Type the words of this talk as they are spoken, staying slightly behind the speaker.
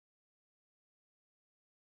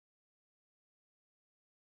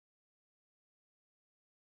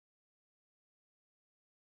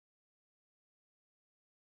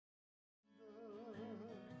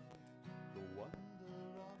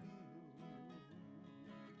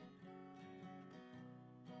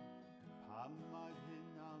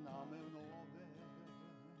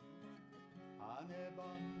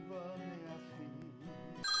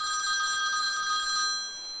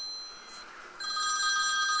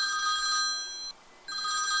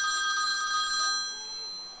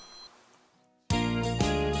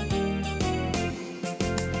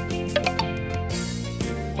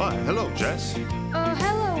Jess. Oh,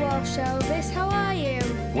 hello, Welsh Elvis. How are you?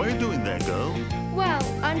 What are you doing there, girl? Well,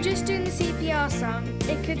 I'm just doing the CPR song.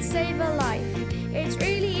 It could save a life. It's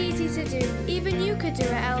really easy to do. Even you could do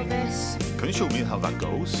it, Elvis. Can you show me how that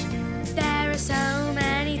goes? There are so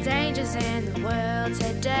many dangers in the world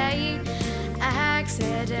today.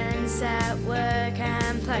 Accidents at work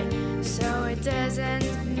and play. So it doesn't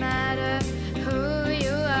matter who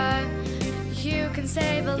you are. You can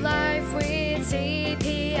save a life with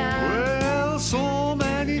CPR. Well, so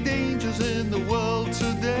many dangers in the world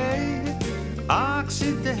today.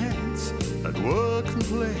 Accidents at work and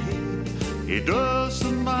play. It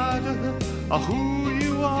doesn't matter who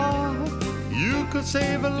you are. You could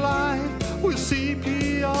save a life with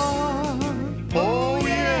CPR. Oh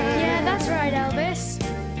yeah. Yeah, that's right, Elvis.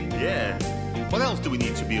 Yeah. What else do we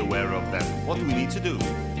need to be aware of then? What do we need to do?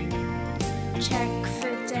 Check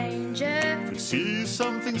for danger. If we see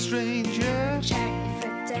something strange, yeah. Check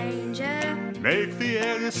for danger. Make the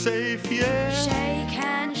area safe, yeah. Shake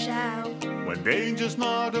and shout. When danger's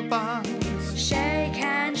not about. Shake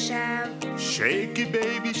and shout. Shake it,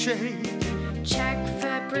 baby, shake. Check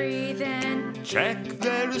for breathing. Check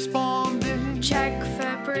they're responding. Check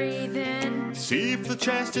for breathing. See if the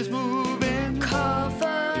chest is moving. Call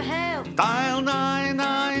for help. Dial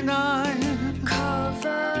 999. Call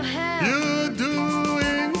for help. You're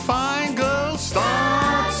doing fine, girl.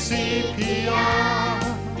 Start CPR.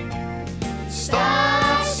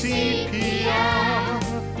 Start CPR.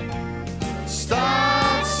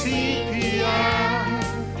 Start CPR.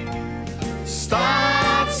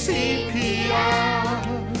 Start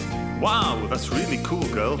CPR. Wow, that's really cool,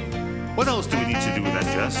 girl. What else do we need to do then,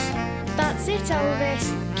 Jess? That's it,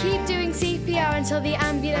 Elvis. Keep doing CPR until the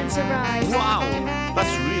ambulance arrives. Wow,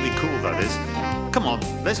 that's really cool, that is. Come on,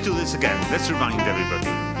 let's do this again. Let's remind everybody.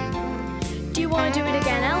 Do you want to do it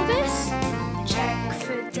again, Elvis? Check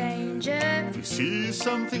for danger. If you see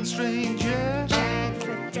something strange, yeah. Check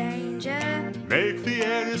for danger. Make the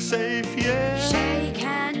area safe, yeah. Shake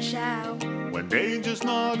and shout. When danger's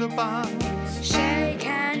not about. Shake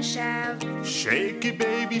and shout. Shake it,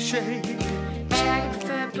 baby, shake. Check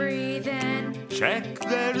for breathing. Check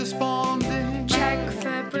they're responding. Check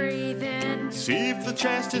for breathing. See if the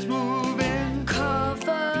chest is moving. Call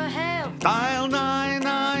for help. Dial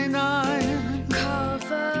 999. Call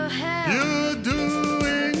for help. You're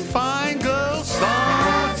doing fine, girl.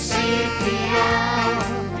 Start CPR.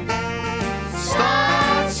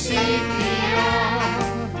 Start CPR.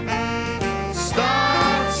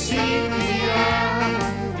 Start CPR.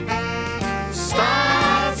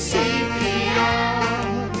 Start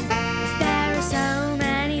CPR. There are so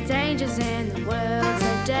many dangers in the world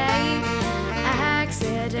today.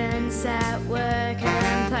 Accidents at work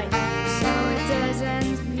and play. So it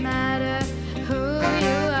doesn't matter who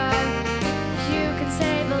you are. You can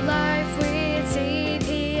save a life with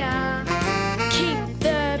CPR. Keep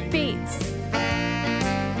the beats.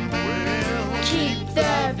 Well, Keep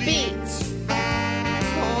the beats.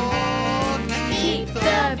 oh, Keep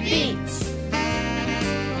the beats.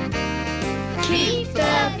 Keep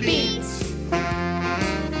the beats.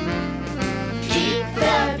 Keep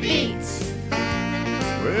the beats.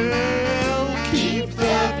 well, Keep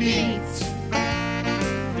the beats.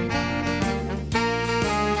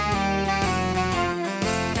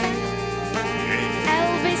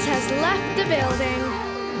 Elvis has left the building.